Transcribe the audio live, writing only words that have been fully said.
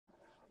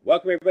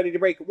Welcome everybody to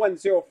break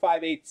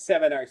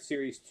 10587, our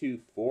Series 2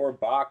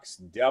 4-box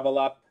double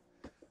up.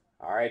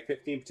 All right,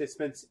 15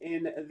 participants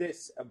in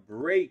this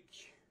break.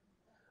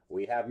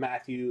 We have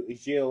Matthew,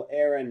 Gilles,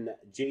 Aaron,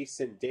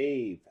 Jason,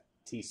 Dave,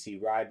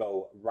 TC,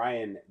 Rybo,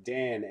 Ryan,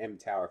 Dan, M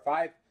Tower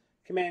 5,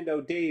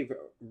 Commando, Dave,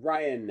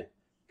 Ryan,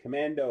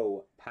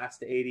 Commando,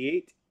 Pasta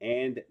 88,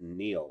 and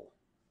Neil.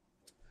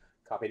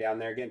 Copy down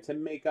there again to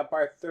make up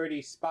our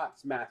 30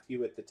 spots.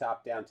 Matthew at the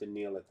top, down to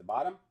Neil at the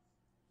bottom.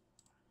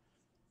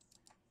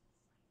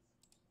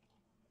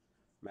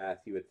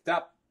 Matthew at the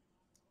top,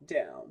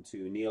 down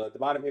to Neil at the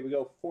bottom. Here we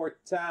go, 4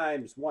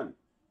 times. 1,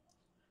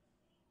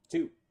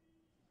 2,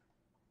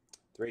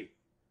 3,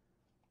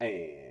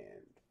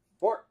 and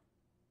 4.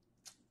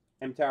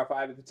 M Tower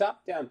 5 at the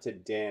top, down to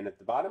Dan at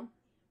the bottom.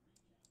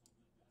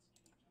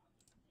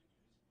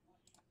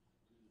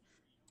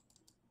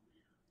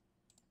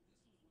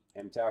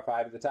 M Tower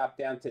 5 at the top,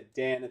 down to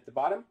Dan at the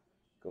bottom.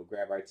 Go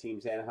grab our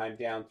teams. Anaheim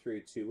down through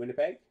to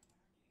Winnipeg.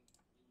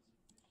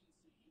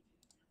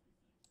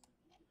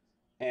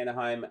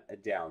 Anaheim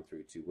down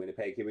through to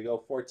Winnipeg. Here we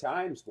go, 4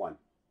 times. 1,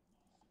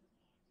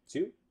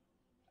 2,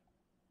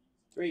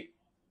 3,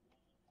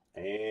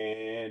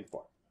 and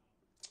 4.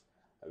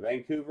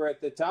 Vancouver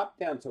at the top,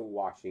 down to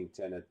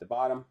Washington at the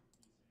bottom.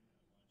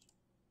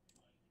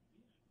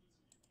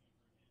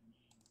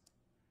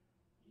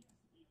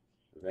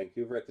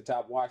 Vancouver at the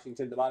top,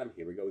 Washington at the bottom.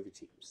 Here we go with your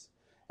teams.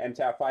 M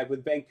Tower 5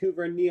 with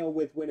Vancouver, Neil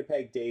with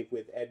Winnipeg, Dave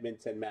with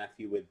Edmonton,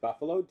 Matthew with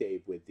Buffalo,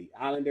 Dave with the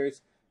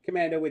Islanders,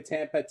 Commando with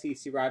Tampa,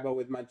 TC Rybo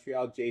with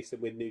Montreal,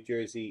 Jason with New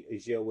Jersey,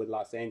 Gilles with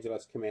Los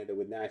Angeles, Commando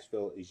with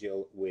Nashville,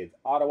 Gilles with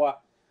Ottawa,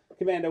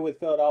 Commando with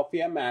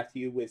Philadelphia,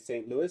 Matthew with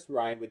St. Louis,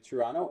 Ryan with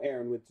Toronto,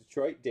 Aaron with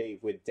Detroit, Dave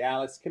with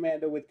Dallas,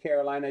 Commando with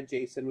Carolina,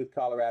 Jason with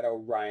Colorado,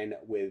 Ryan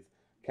with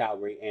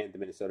Calgary and the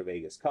Minnesota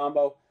Vegas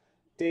combo,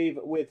 Dave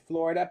with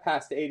Florida,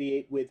 Pasta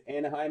 88 with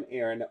Anaheim,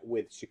 Aaron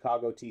with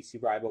Chicago, TC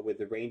Rybo with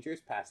the Rangers,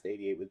 Pasta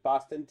 88 with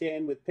Boston,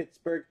 Dan with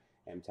Pittsburgh,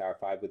 M Tower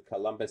 5 with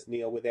Columbus,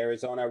 Neil with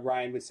Arizona,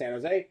 Ryan with San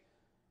Jose,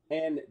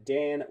 and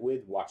Dan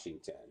with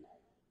Washington.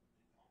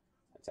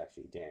 That's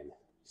actually Dan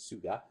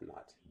Suga,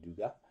 not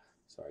Duga.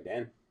 Sorry,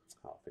 Dan.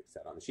 I'll fix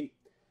that on the sheet.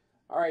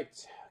 All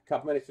right, a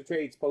couple minutes for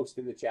trades. Post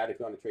in the chat if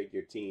you want to trade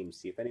your team.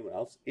 See if anyone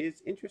else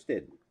is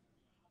interested.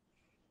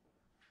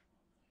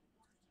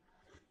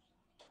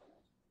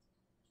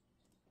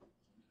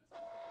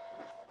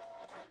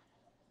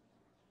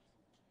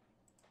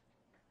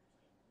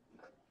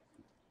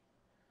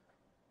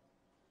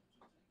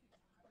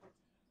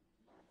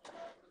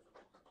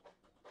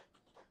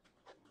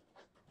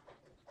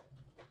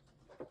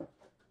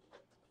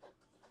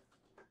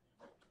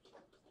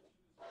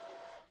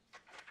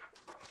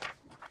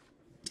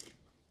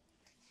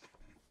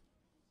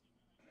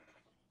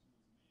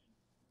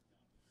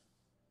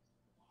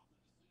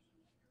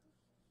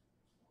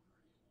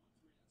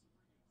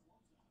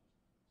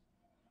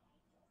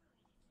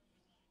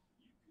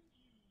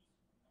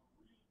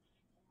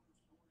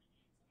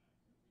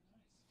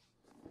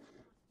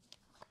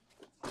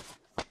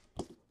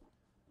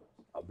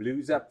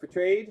 Blues up for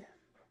trade.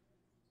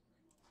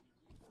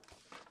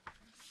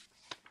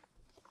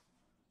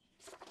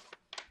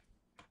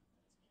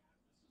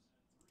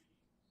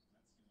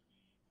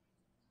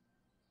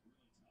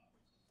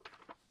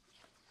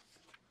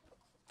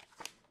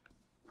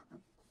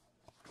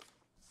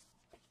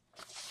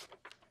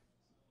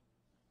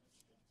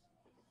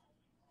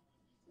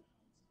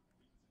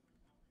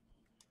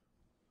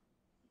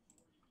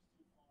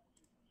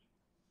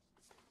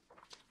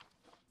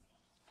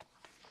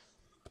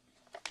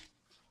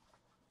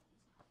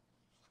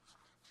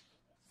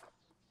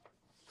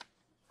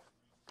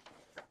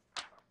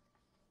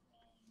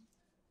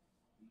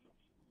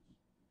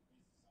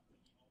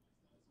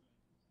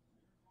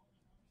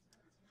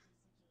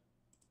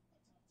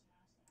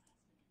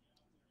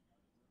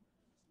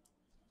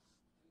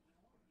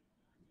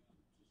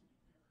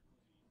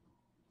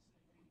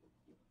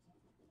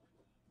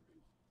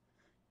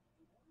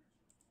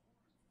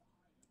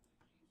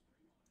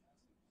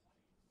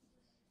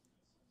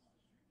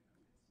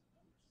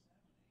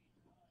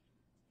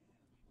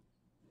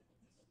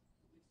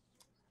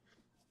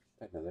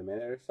 Another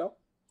minute or so.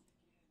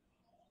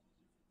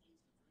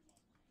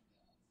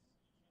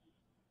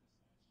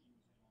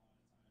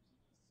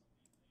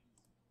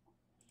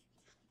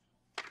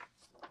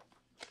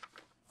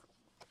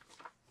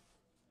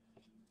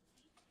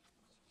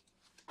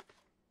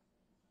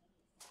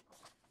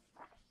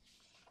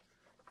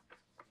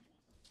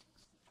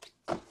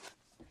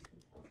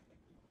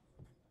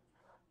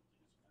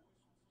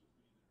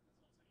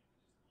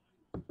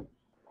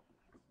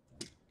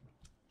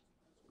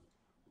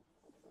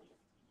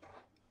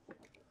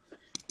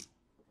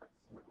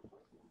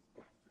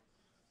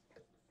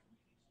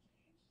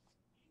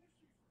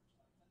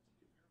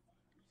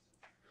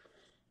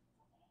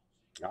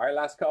 All right,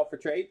 last call for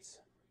trades.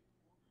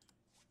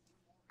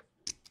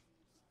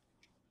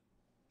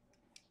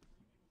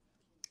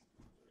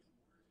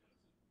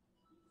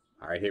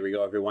 All right, here we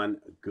go, everyone.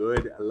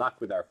 Good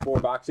luck with our 4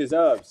 boxes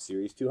of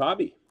Series 2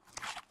 Hobby.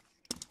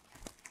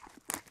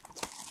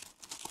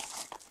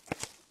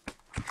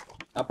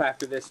 Up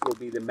after this will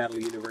be the Metal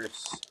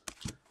Universe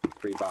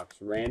 3-box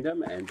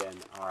random, and then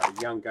our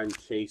Young Gun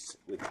Chase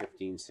with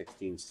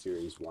 15-16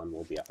 Series 1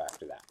 will be up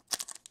after that.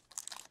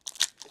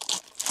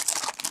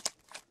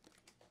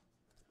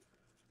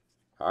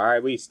 All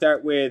right, we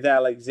start with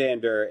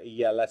Alexander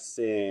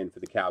Yelesin for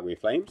the Calgary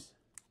Flames.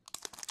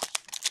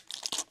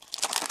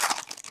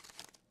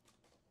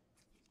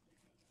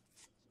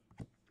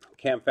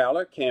 Cam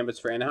Fowler, canvas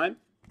for Anaheim.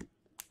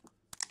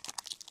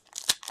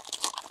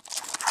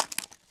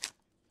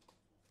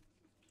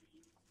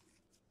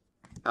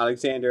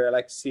 Alexander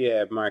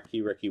Alexiev,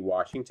 marquee rookie,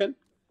 Washington.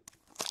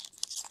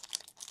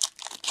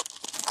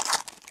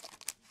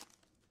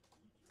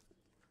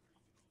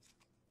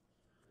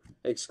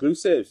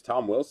 Exclusives,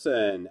 Tom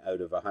Wilson,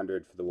 out of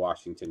 100 for the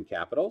Washington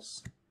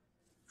Capitals.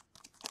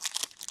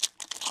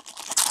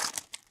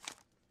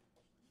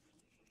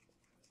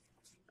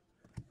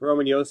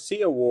 Roman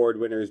Josi, award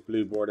winners,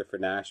 blue border for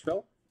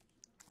Nashville.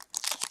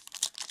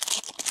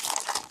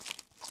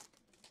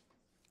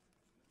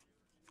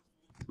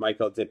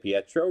 Michael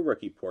DiPietro,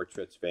 rookie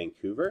portraits,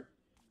 Vancouver.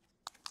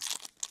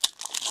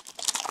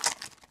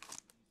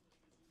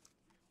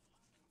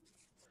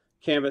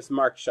 Canvas,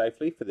 Mark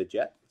Scheifele for the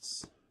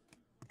Jets.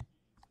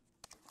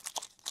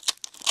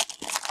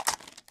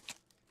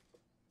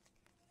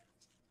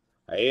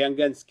 A Young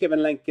Guns,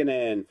 Kevin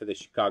Lankinen for the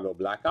Chicago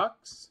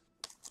Blackhawks.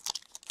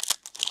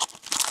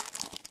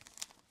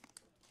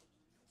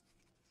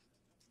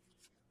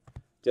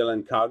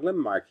 Dylan Coghlan,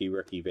 marquee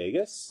rookie,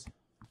 Vegas.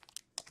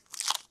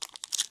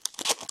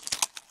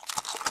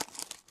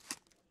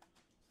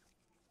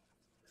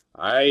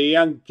 A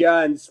Young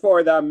Guns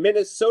for the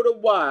Minnesota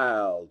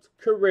Wild,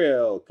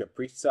 Kirill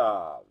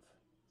Kaprizov.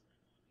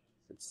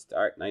 Good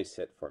start, nice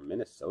hit for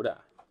Minnesota.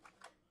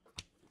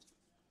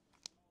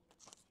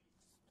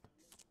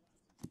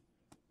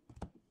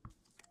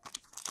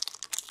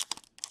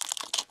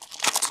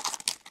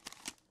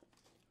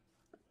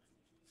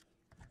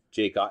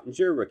 Jake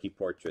Ottinger, rookie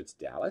portraits,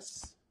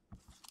 Dallas.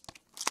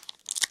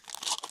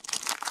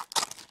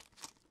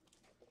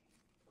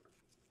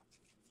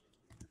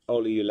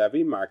 Oli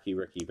Ulevi, marquee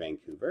rookie,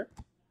 Vancouver.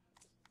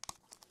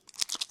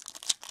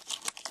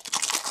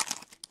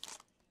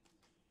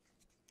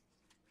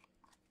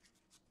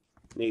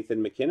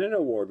 Nathan McKinnon,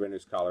 award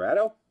winners,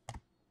 Colorado.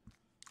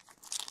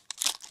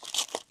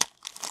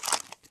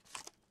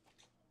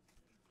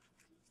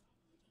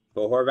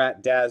 Bo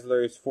Horvat,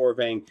 Dazzlers for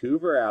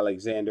Vancouver.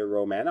 Alexander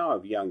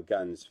Romanov, Young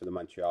Guns for the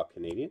Montreal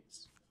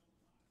Canadiens.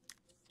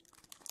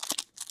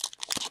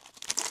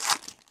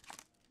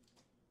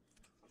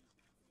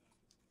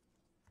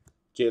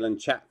 Jalen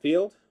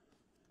Chatfield,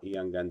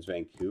 Young Guns,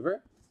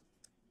 Vancouver.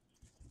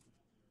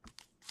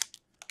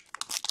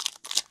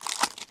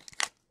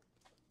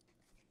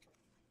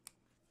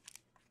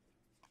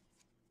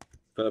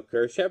 Philip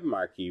Kershev,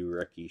 marquee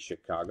rookie,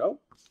 Chicago.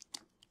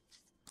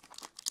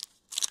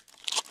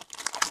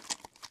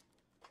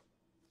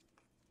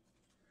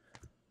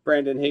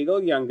 Brandon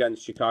Hagel, Young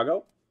Guns,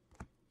 Chicago.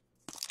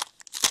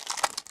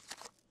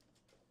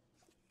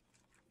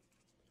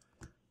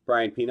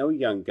 Brian Pino,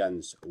 Young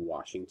Guns,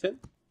 Washington.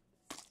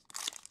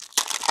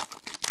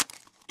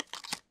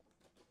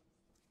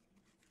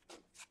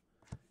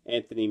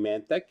 Anthony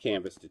Mantha,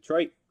 canvas,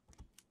 Detroit.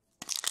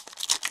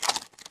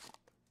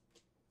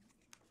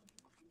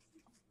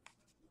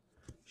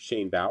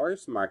 Shane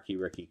Bowers, marquee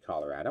rookie,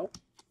 Colorado.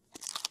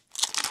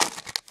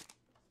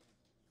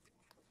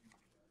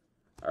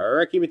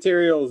 Rookie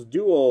Materials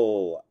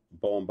dual,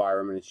 Bowen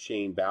Byram and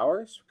Shane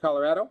Bowers,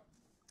 Colorado.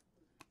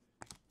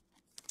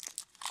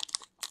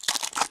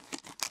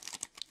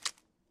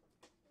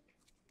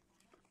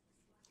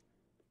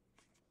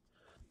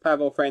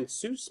 Pavel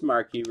Francouz,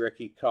 marquee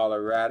rookie,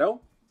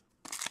 Colorado.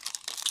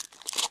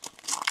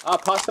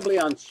 Possibly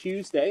on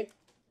Tuesday.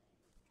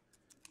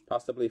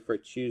 Possibly for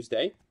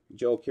Tuesday.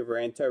 Joe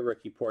Kivaranta,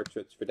 rookie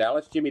portraits for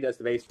Dallas. Jimmy does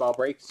the baseball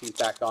breaks. He's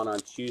back on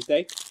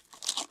Tuesday.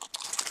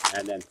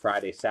 And then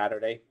Friday,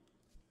 Saturday.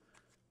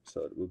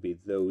 So it would be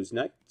those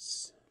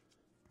nights.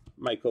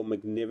 Michael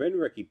McNiven,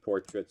 rookie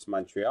portraits,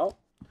 Montreal.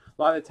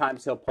 A lot of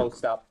times he'll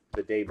post up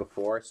the day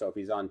before. So if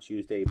he's on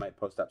Tuesday, he might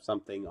post up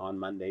something on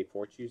Monday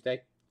for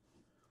Tuesday.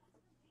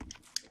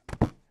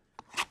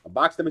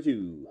 Box number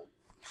 2.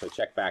 So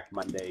check back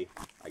Monday,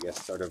 I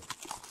guess, sort of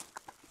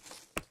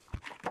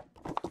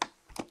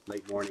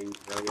late morning,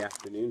 early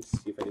afternoon.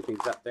 See if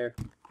anything's up there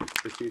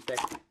for Tuesday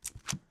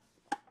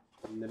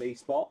in the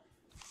baseball.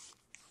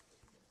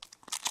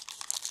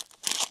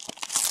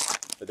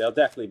 But there'll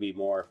definitely be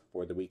more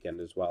for the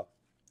weekend as well.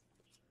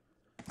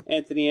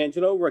 Anthony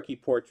Angelo, rookie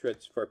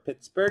portraits for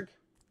Pittsburgh.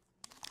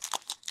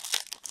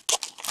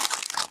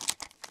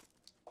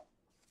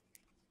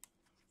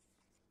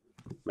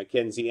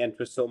 Mackenzie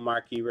Entwistle,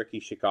 marquee rookie,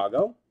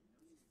 Chicago.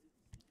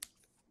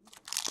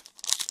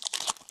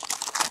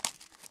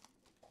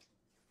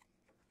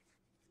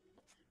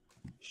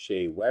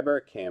 Shea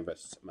Weber,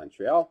 canvas,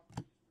 Montreal.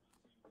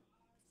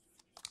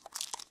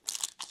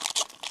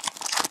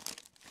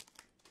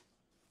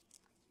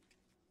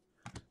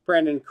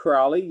 Brandon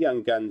Crawley,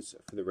 Young Guns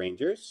for the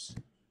Rangers.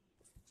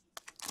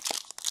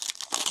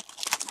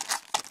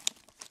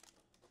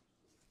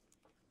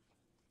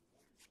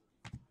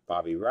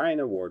 Bobby Ryan,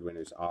 award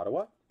winners,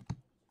 Ottawa.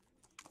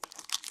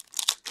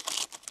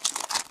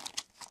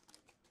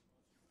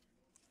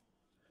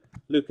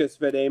 Lucas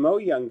Vedemo,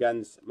 Young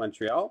Guns,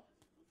 Montreal.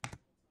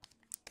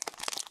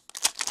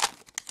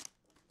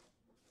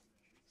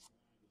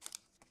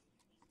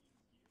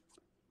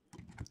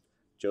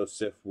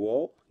 Joseph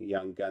Wool,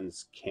 Young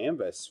Guns,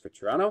 Canvas for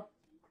Toronto.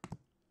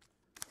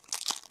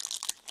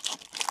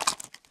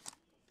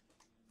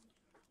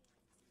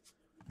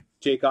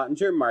 Jake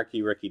Ottinger,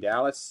 marquee rookie,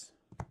 Dallas.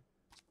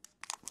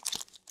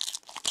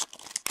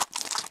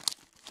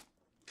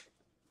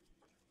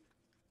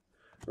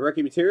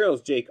 Rookie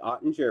materials, Jake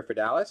Ottinger for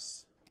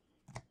Dallas.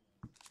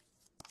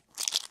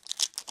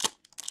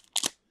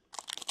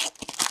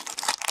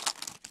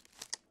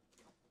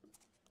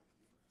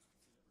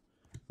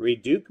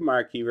 Reed Duke,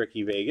 marquee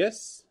rookie,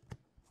 Vegas.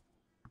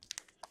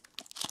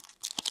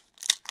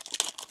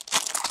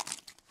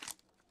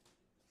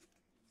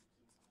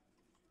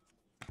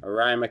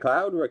 Ryan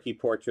McLeod, rookie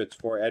portraits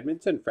for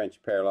Edmonton.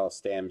 French parallel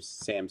stamps,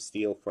 Sam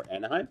Steele for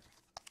Anaheim.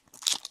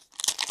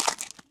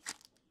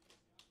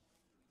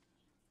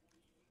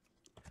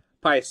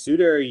 Pius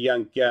Suter,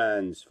 Young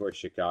Guns for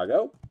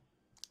Chicago.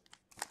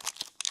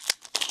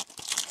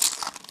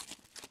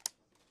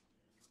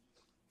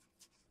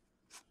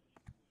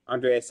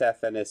 Andreas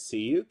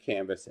Athanasiou,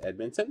 Canvas,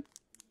 Edmonton.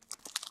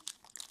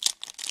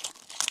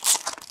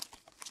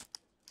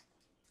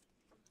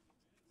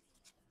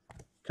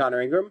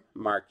 Connor Ingram,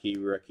 marquee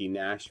rookie,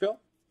 Nashville.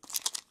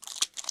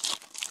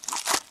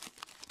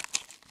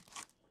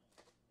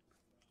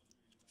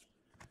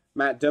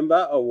 Matt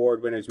Dumba,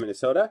 award winners,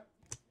 Minnesota.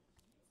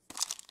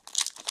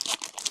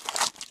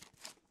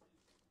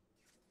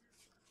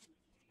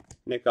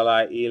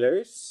 Nikolai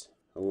Ehlers,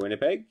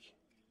 Winnipeg.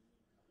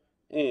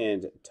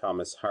 And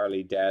Thomas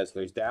Harley,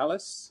 Dazzlers,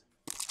 Dallas.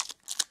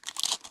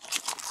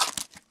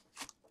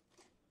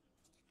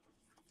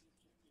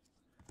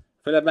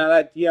 Philip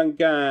Mallet, Young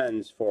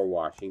Guns for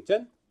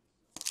Washington.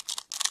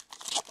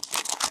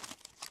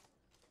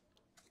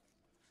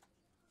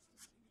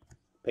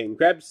 Peyton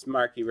Krebs,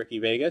 marquee rookie,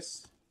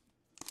 Vegas.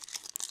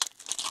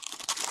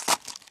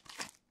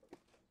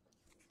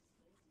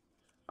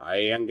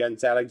 Young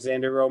Guns,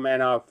 Alexander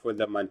Romanov for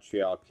the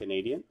Montreal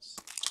Canadiens.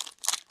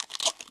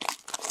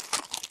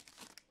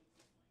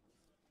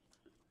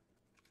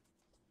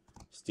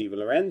 Steve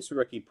Lorenz,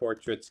 rookie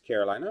portraits,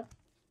 Carolina.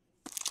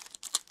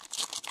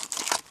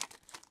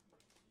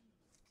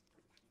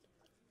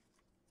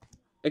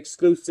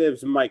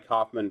 Exclusives, Mike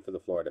Hoffman for the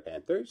Florida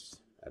Panthers,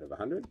 out of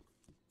 100.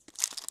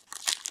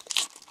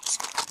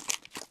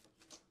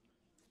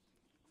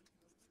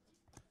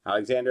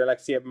 Alexander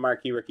Alexiev,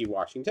 marquee rookie,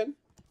 Washington.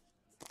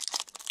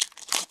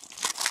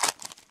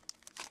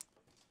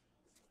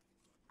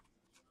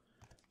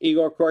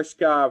 Igor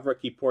Korshkov,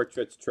 rookie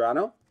portraits,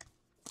 Toronto.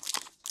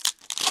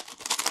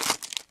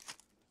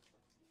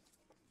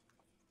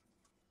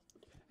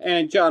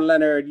 And John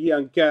Leonard,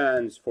 Young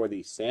Guns for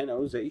the San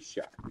Jose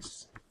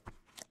Sharks.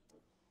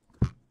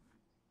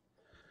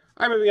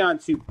 I'm moving on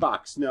to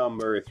box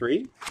number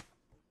 3.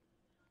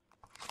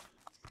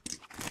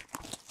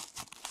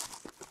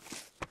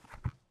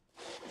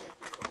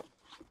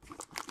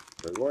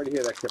 We've already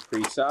here that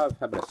Kaprizov.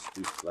 How about a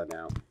Stufla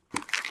now?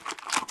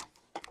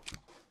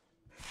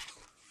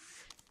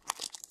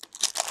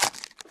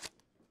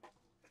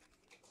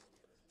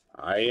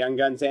 Young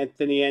Guns,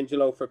 Anthony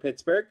Angelo for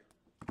Pittsburgh.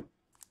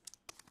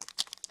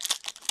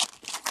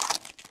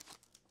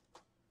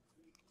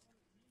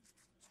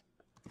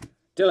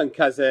 Dylan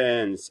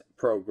Cousins,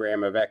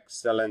 Program of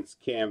Excellence,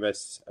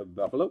 Canvas of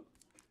Buffalo.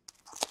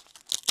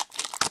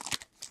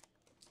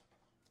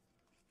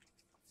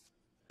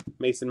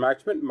 Mason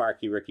Marchment,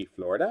 marquee rookie,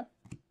 Florida.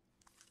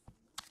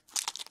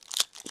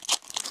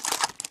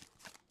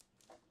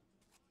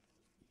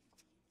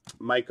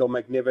 Michael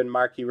McNiven,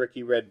 marquee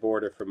rookie, red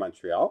border for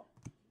Montreal.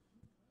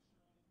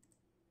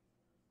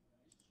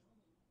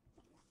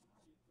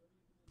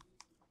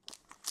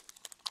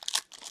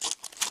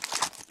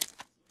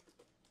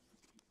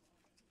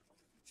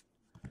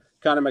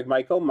 Connor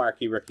McMichael,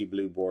 marquee rookie,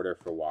 blue border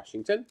for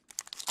Washington.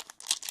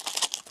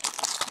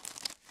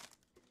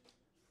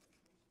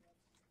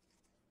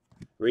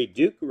 Reed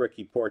Duke,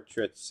 rookie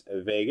portraits,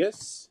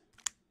 Vegas.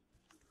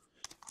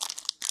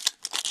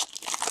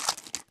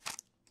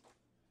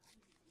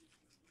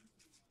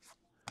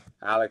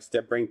 Alex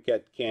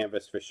DeBrincat,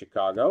 canvas for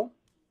Chicago.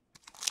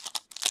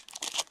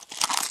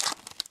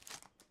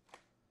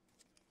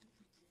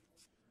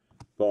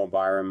 Bowen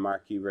Byram,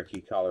 marquee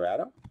rookie,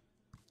 Colorado.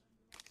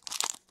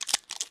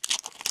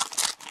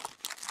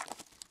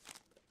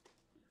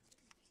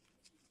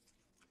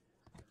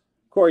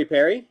 Corey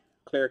Perry,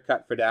 clear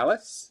cut for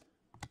Dallas.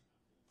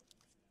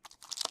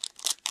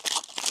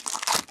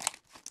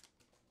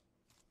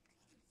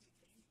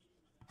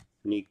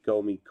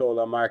 Nico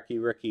Mikola, marquee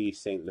rookie,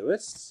 St.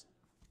 Louis.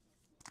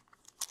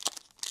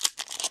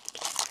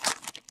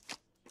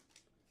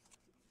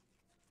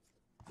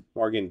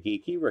 Morgan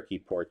Geekie, rookie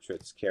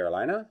portraits,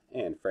 Carolina.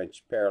 And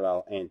French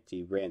parallel,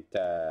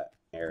 Anti-Renta,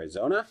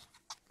 Arizona.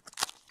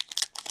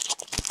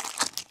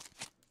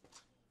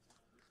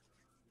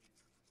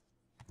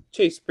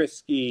 Chase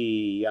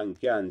Brisky, Young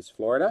Guns,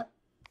 Florida.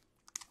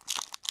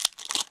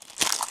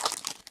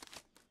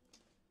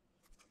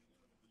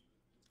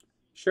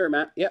 Sure,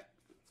 Matt. Yep.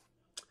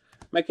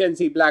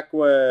 Mackenzie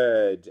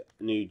Blackwood,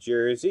 New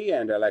Jersey,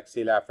 and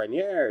Alexis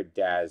Lafreniere,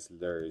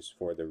 Dazzlers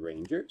for the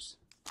Rangers.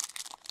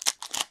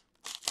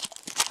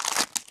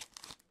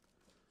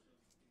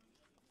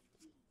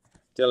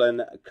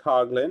 Dylan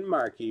Coughlin,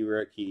 Marquee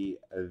Rookie,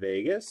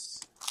 Vegas.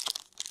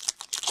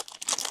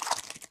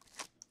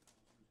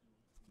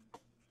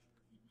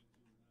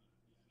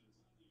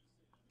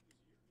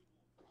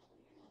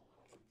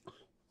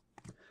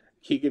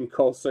 Keegan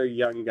Colser,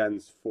 Young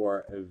Guns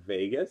for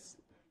Vegas.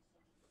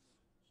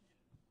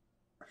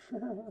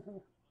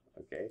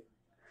 Okay,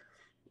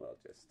 we'll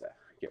just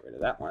get rid of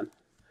that one.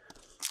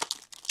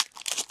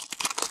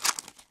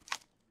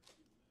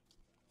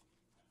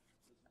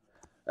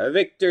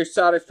 Victor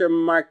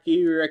Soderstrom,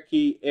 Marquee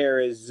Rookie,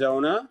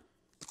 Arizona.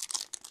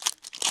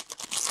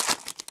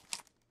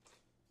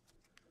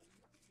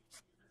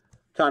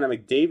 Connor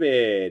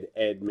McDavid,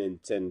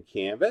 Edmonton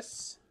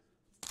Canvas.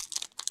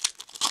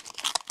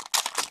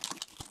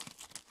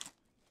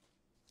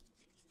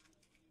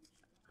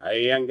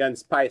 Young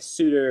Guns Pie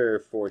Suter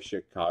for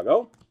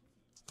Chicago.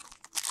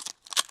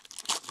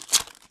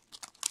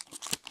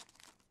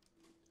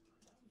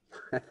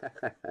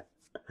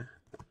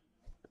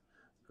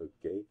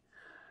 Okay.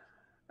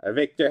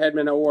 Victor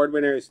Hedman Award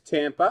winners,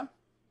 Tampa.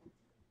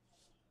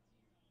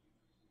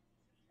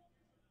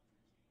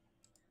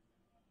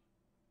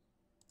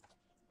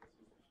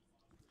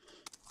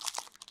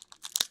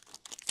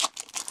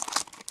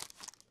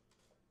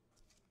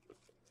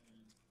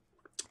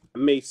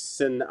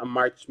 Mason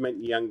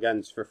Marchment, Young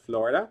Guns for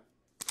Florida.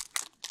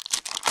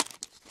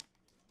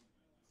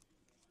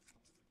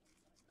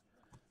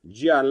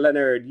 John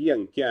Leonard,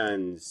 Young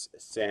Guns,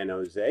 San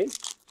Jose.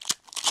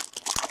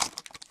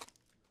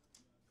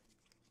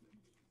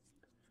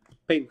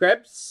 Peyton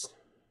Krebs,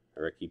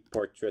 Rookie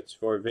Portraits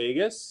for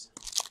Vegas.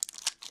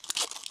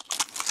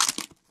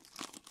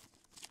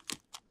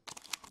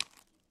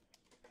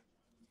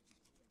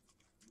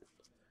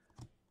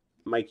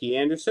 Mikey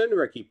Anderson,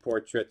 Rookie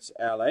Portraits,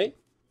 LA.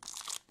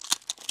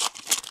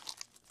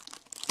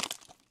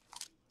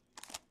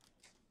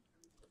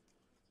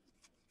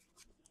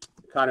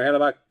 Connor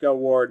Hellebuck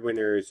Award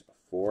winners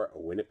for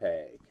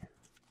Winnipeg.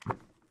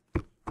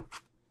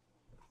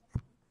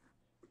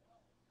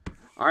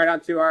 All right,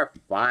 on to our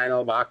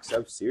final box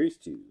of Series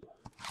 2.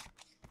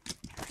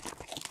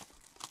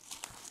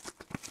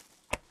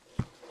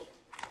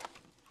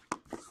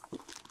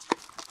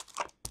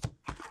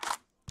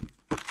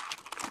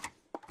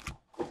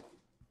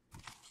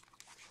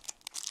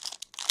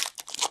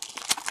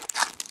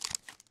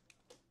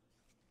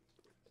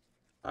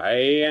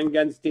 Young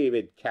Guns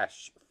David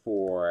Cash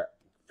for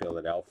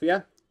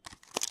Philadelphia.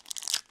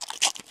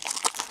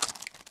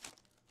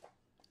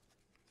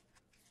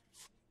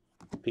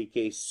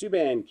 PK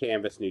Subban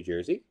Canvas, New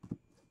Jersey.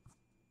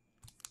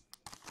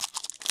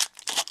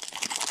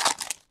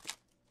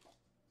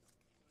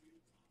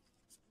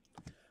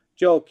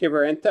 Joel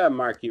Kivarenta,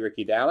 Marquee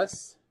Rookie,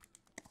 Dallas.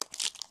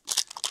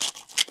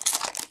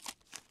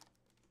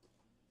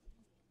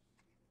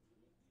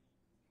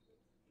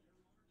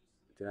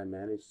 Did I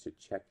manage to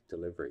check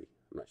delivery?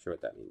 I'm not sure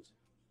what that means.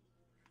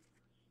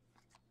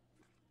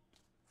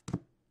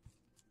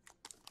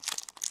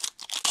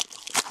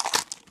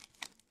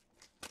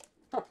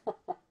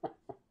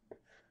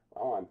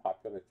 Oh, I'm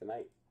popular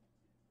tonight.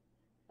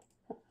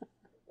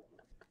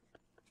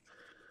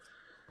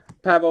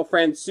 Pavel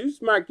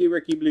Francouz, Marquee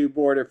Rookie Blue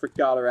Border for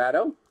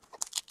Colorado.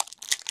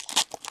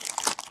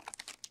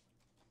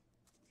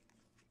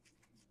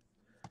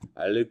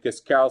 Lucas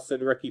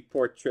Carlson, Rookie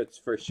Portraits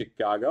for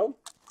Chicago.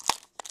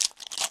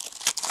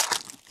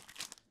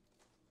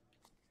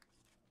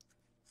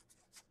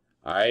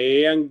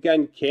 Young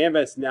Gun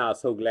Canvas,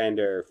 Nils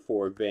Hoglander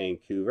for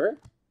Vancouver.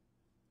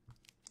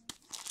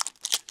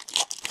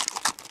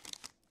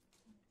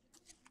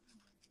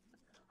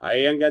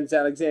 Young Guns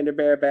Alexander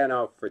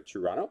Barabanov for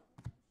Toronto.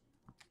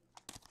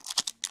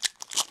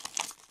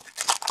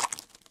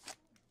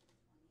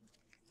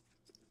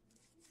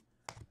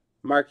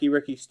 Marquee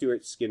Rookie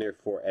Stuart Skinner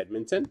for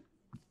Edmonton.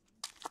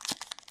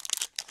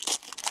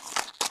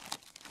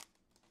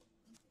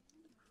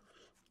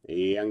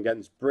 Young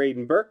Guns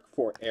Braden Burke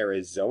for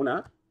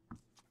Arizona.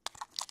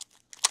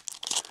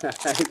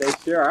 They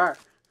sure are.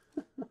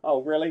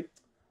 Oh, really?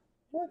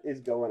 What is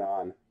going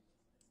on?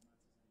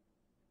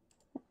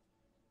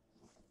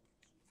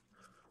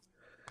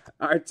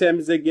 Artem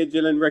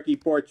Zagidulin Rookie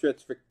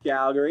Portraits for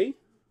Calgary.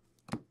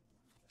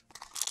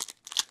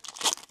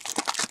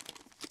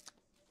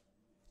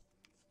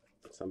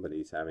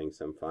 Somebody's having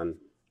some fun.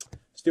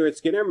 Stuart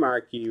Skinner,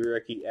 Marquee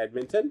Rookie,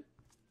 Edmonton.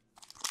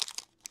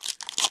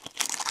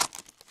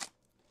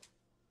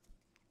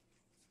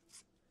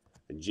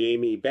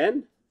 Jamie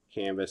Benn,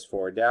 Canvas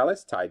for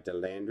Dallas. Ty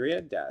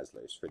Dellandrea,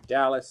 Dazzlers for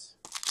Dallas.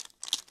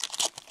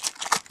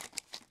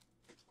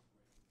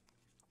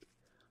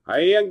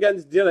 Young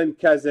Guns Dylan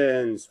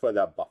Cousins for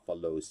the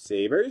Buffalo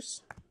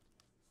Sabres.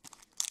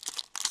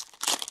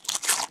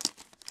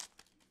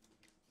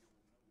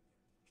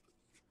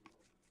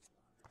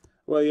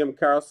 William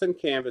Karlsson,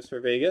 canvas for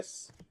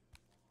Vegas.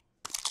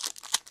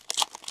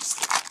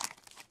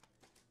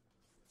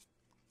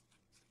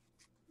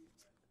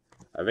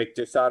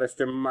 Victor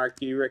Soderstrom,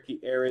 marquee rookie,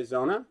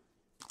 Arizona.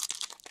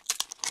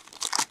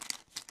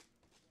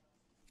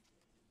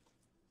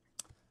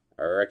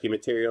 Rookie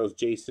materials,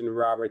 Jason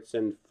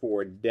Robertson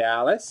for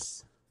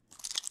Dallas.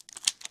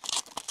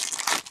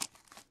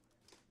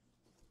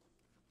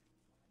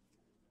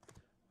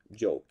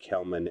 Joel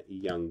Kelman,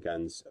 Young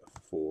Guns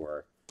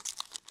for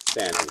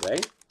San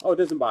Jose. Oh, it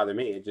doesn't bother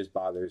me. It just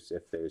bothers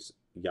if there's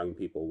young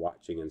people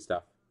watching and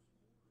stuff.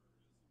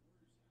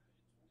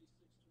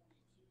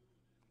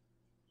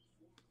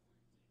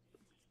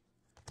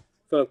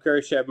 Philip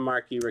Kurashev,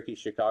 marquee rookie,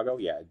 Chicago.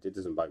 Yeah, it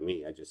doesn't bug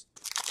me. I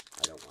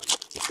don't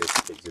want, if there's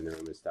kids in the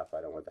room and stuff,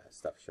 I don't want that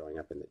stuff showing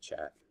up in the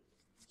chat.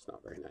 It's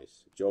not very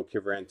nice. Joel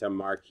Kivranta,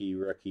 marquee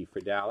rookie for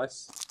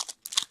Dallas.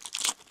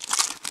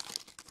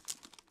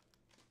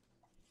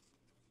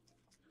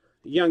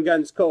 Young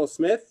Guns, Cole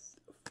Smith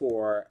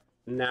for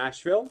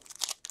Nashville.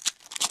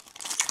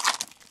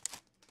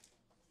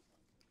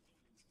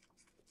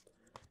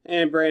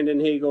 And Brandon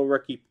Hagel,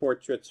 rookie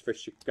portraits for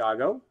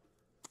Chicago.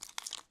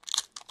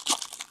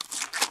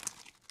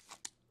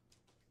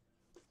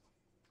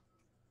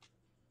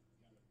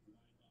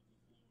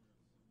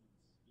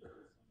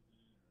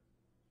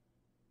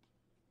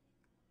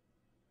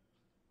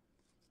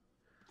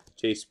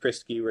 Chase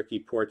Prisky, rookie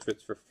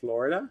portraits for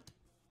Florida.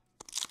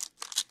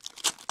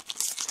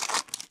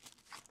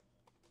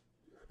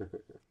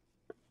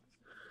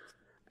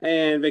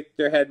 And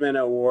Victor Hedman,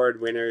 award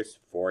winners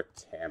for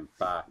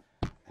Tampa.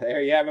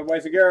 There you have it,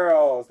 boys and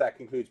girls. That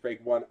concludes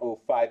break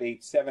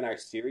 10587, our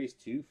Series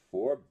 2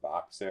 4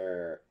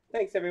 Boxer.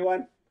 Thanks,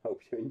 everyone.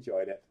 Hope you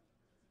enjoyed it.